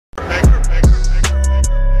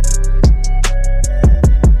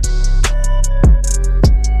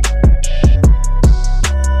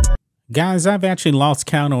Guys, I've actually lost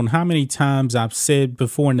count on how many times I've said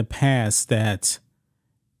before in the past that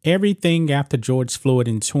everything after George Floyd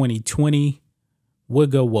in 2020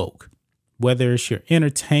 would go woke, whether it's your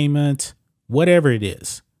entertainment, whatever it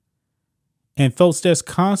is. And folks, there's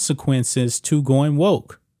consequences to going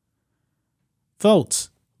woke. Folks,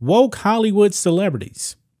 woke Hollywood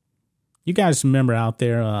celebrities. You guys remember out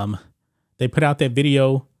there, they put out that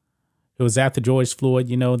video. It was after George Floyd,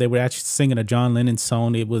 they were actually singing a John Lennon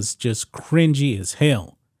song. It was just cringy as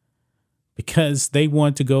hell because they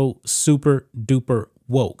wanted to go super duper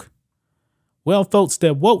woke. Well, folks,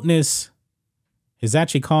 that wokeness has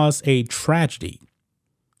actually caused a tragedy.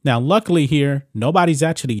 Now, luckily here, nobody's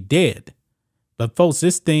actually dead. But folks,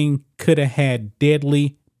 this thing could have had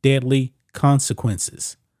deadly, deadly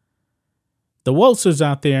consequences. The wokesters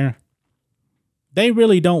out there, they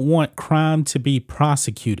really don't want crime to be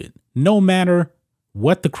prosecuted, no matter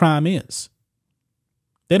what the crime is.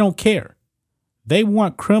 They don't care. They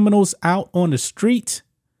want criminals out on the street.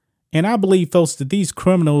 And I believe, folks, that these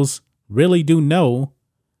criminals really do know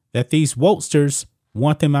that these wokesters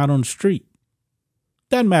want them out on the street.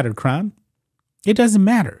 Doesn't matter the crime. It doesn't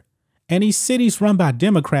matter. And these cities run by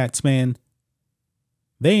Democrats, man,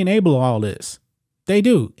 they enable all this. They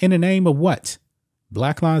do. In the name of what?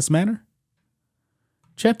 Black Lives Matter?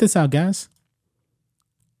 Check this out, guys.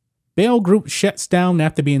 Bail Group shuts down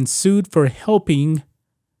after being sued for helping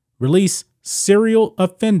release serial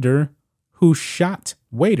offender who shot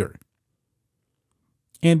waiter.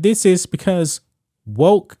 And this is because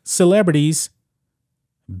woke celebrities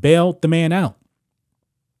bailed the man out.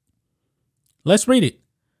 Let's read it.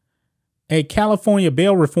 A California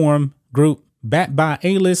bail reform group backed by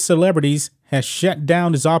A-list celebrities has shut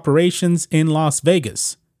down its operations in Las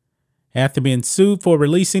Vegas after being sued for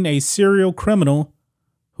releasing a serial criminal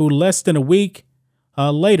who less than a week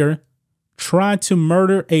later tried to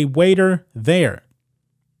murder a waiter there.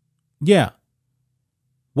 Yeah.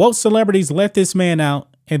 Woke celebrities let this man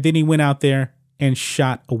out, and then he went out there and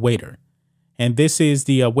shot a waiter. And this is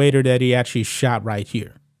the waiter that he actually shot right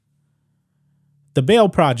here. The Bail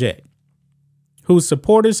Project, whose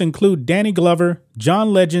supporters include Danny Glover,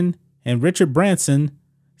 John Legend, and Richard Branson,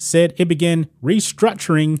 said it began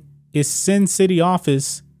restructuring its Sin City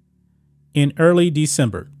office in early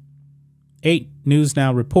December. 8 News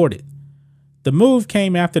Now reported. The move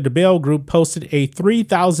came after the Bail Group posted a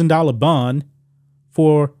 $3,000 bond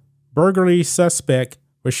for burglary suspect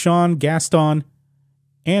Rashawn Gaston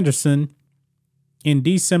Anderson in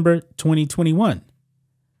December 2021.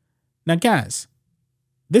 Now, guys,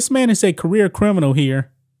 this man is a career criminal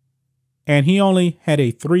here, and he only had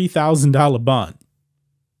a $3,000 bond.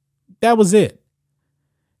 That was it.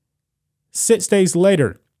 6 days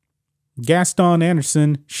later, Gaston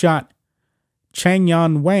Anderson shot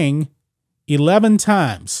Changyan Wang 11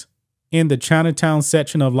 times in the Chinatown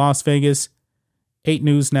section of Las Vegas. 8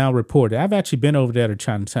 News Now reported. I've actually been over there to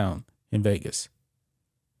Chinatown in Vegas.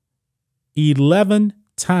 11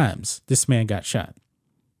 times this man got shot.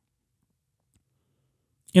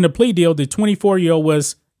 In a plea deal, the 24-year-old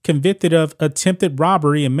was convicted of attempted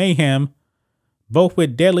robbery and mayhem, both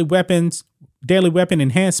with deadly weapon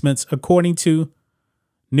enhancements, according to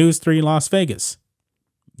News 3 Las Vegas.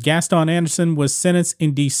 Gaston Anderson was sentenced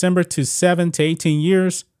in December to 7 to 18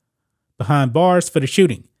 years behind bars for the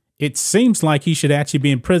shooting. It seems like he should actually be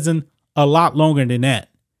in prison a lot longer than that,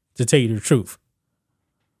 to tell you the truth.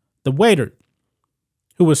 The waiter,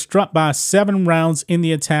 who was struck by 7 rounds in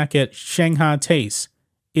the attack at Shanghai Taste,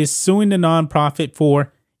 is suing the nonprofit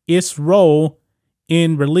for its role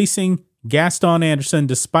in releasing Gaston Anderson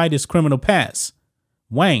despite his criminal past.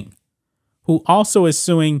 Wang, who also is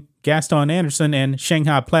suing Gaston Anderson and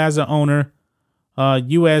Shanghai Plaza owner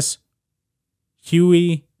U.S.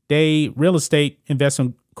 Huey Day Real Estate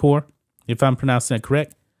Investment Corp., if I'm pronouncing that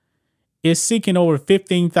correct, is seeking over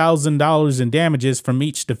 $15,000 in damages from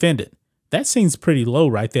each defendant. That seems pretty low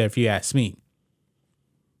right there, if you ask me.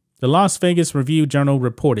 The Las Vegas Review-Journal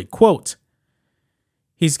reported, quote,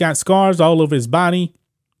 "He's got scars all over his body.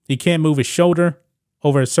 He can't move his shoulder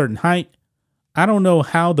over a certain height. I don't know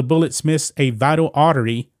how the bullets missed a vital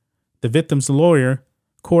artery," the victim's lawyer,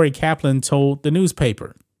 Corey Kaplan, told the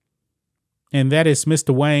newspaper. And that is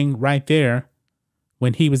Mr. Wang right there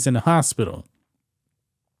when he was in the hospital.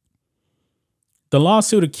 The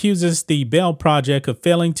lawsuit accuses the Bail Project of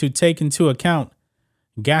failing to take into account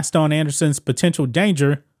Gaston Anderson's potential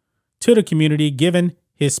danger to the community given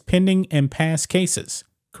his pending and past cases.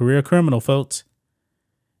 Career criminal, folks.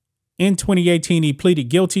 In 2018, he pleaded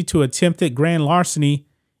guilty to attempted grand larceny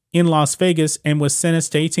in Las Vegas and was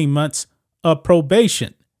sentenced to 18 months of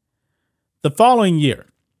probation. The following year,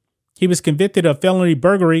 He was convicted of felony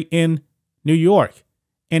burglary in New York.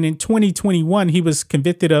 And in 2021, he was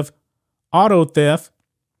convicted of auto theft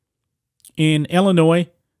in Illinois.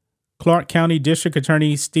 Clark County District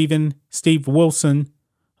Attorney Steve Wilson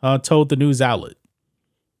told the news outlet.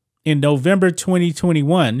 In November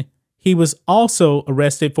 2021, he was also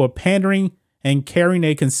arrested for pandering and carrying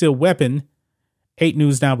a concealed weapon, 8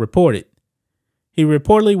 News Now reported. He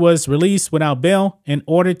reportedly was released without bail and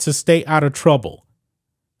ordered to stay out of trouble.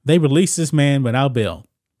 They released this man without bail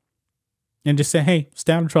and just said, hey,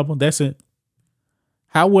 stay out of trouble. That's it.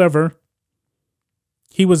 However,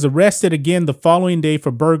 he was arrested again the following day for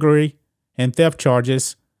burglary and theft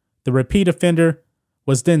charges. The repeat offender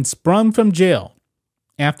was then sprung from jail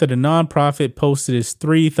after the nonprofit posted his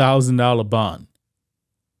 $3,000 bond,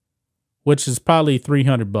 which is probably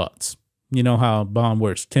 $300. You know how a bond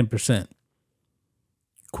works, 10%.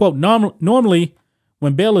 Quote, normally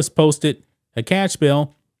when bail is posted, a cash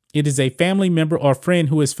bail, it is a family member or friend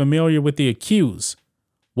who is familiar with the accused,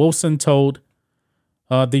 Wilson told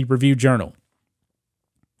the Review Journal.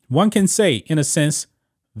 One can say, in a sense,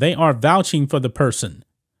 they are vouching for the person.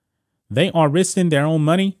 They are risking their own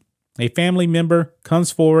money. A family member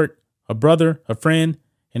comes forward, a brother, a friend,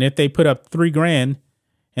 and if they put up $3,000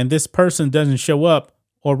 and this person doesn't show up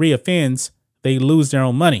or reoffends, they lose their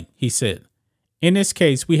own money, he said. In this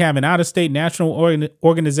case, we have an out-of-state national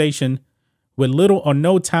organization with little or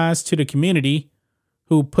no ties to the community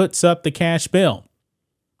who puts up the cash bail,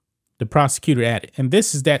 the prosecutor added. And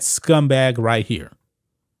this is that scumbag right here.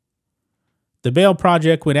 The Bail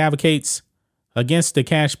Project, which advocates against the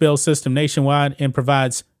cash bail system nationwide and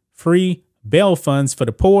provides free bail funds for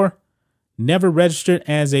the poor, never registered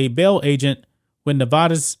as a bail agent with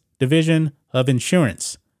Nevada's Division of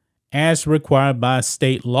Insurance, as required by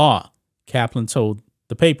state law, Kaplan told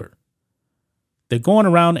the paper. They're going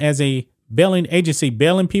around as a bailing agency,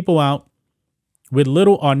 bailing people out with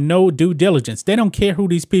little or no due diligence. They don't care who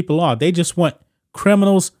these people are. They just want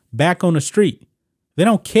criminals back on the street. They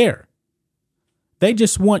don't care. They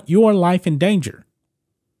just want your life in danger.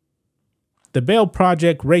 The Bail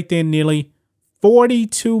Project raked in nearly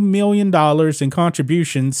 $42 million in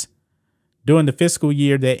contributions during the fiscal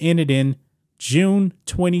year that ended in June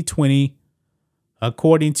 2020,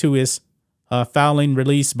 according to its filing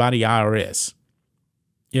released by the IRS.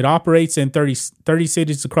 It operates in 30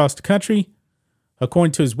 cities across the country,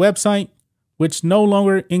 according to his website, which no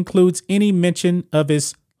longer includes any mention of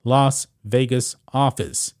his Las Vegas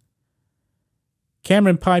office.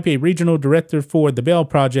 Cameron Pipe, a regional director for the Bail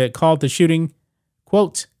Project, called the shooting,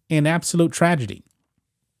 quote, an absolute tragedy.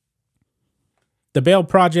 The Bail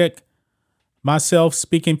Project, myself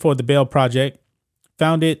speaking for the Bail Project,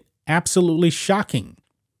 found it absolutely shocking,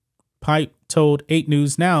 Pipe told 8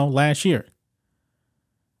 News Now last year.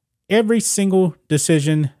 Every single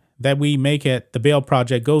decision that we make at the Bail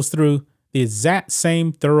Project goes through the exact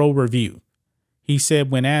same thorough review, he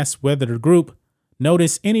said when asked whether the group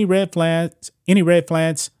noticed any red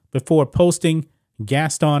flags before posting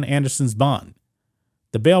Gaston Anderson's bond.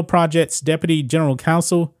 The Bail Project's Deputy General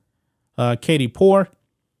Counsel, Katie Poore,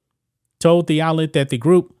 told the outlet that the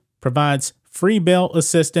group provides free bail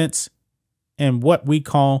assistance and what we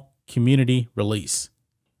call community release.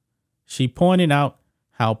 She pointed out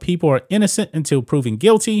how people are innocent until proven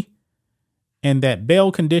guilty and that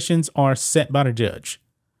bail conditions are set by the judge.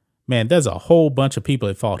 Man, there's a whole bunch of people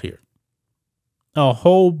at fault here. A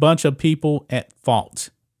whole bunch of people at fault.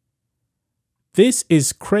 This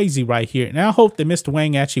is crazy right here. And I hope that Mr.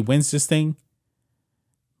 Wang actually wins this thing.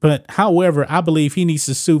 But however, I believe he needs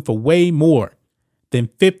to sue for way more than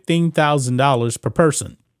 $15,000 per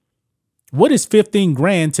person. What is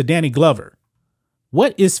 $15,000 to Danny Glover?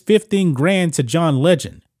 What is $15,000 to John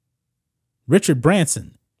Legend? Richard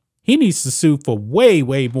Branson? He needs to sue for way,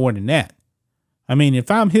 way more than that. I mean,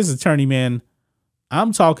 if I'm his attorney, man,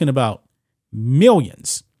 I'm talking about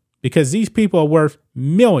millions, because these people are worth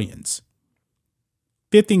millions.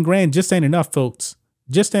 $15,000 just ain't enough, folks.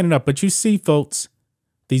 Just ain't enough. But you see, folks,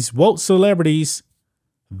 these woke celebrities,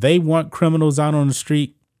 they want criminals out on the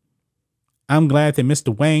street. I'm glad that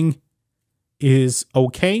Mr. Wang is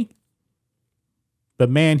okay. But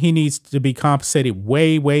man, he needs to be compensated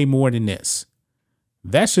way, way more than this.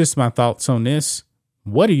 That's just my thoughts on this.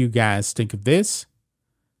 What do you guys think of this?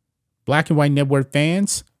 Black and White Network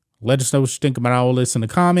fans, let us know what you think about all this in the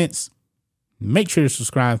comments. Make sure to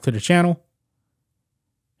subscribe to the channel.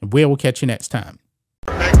 And we will catch you next time.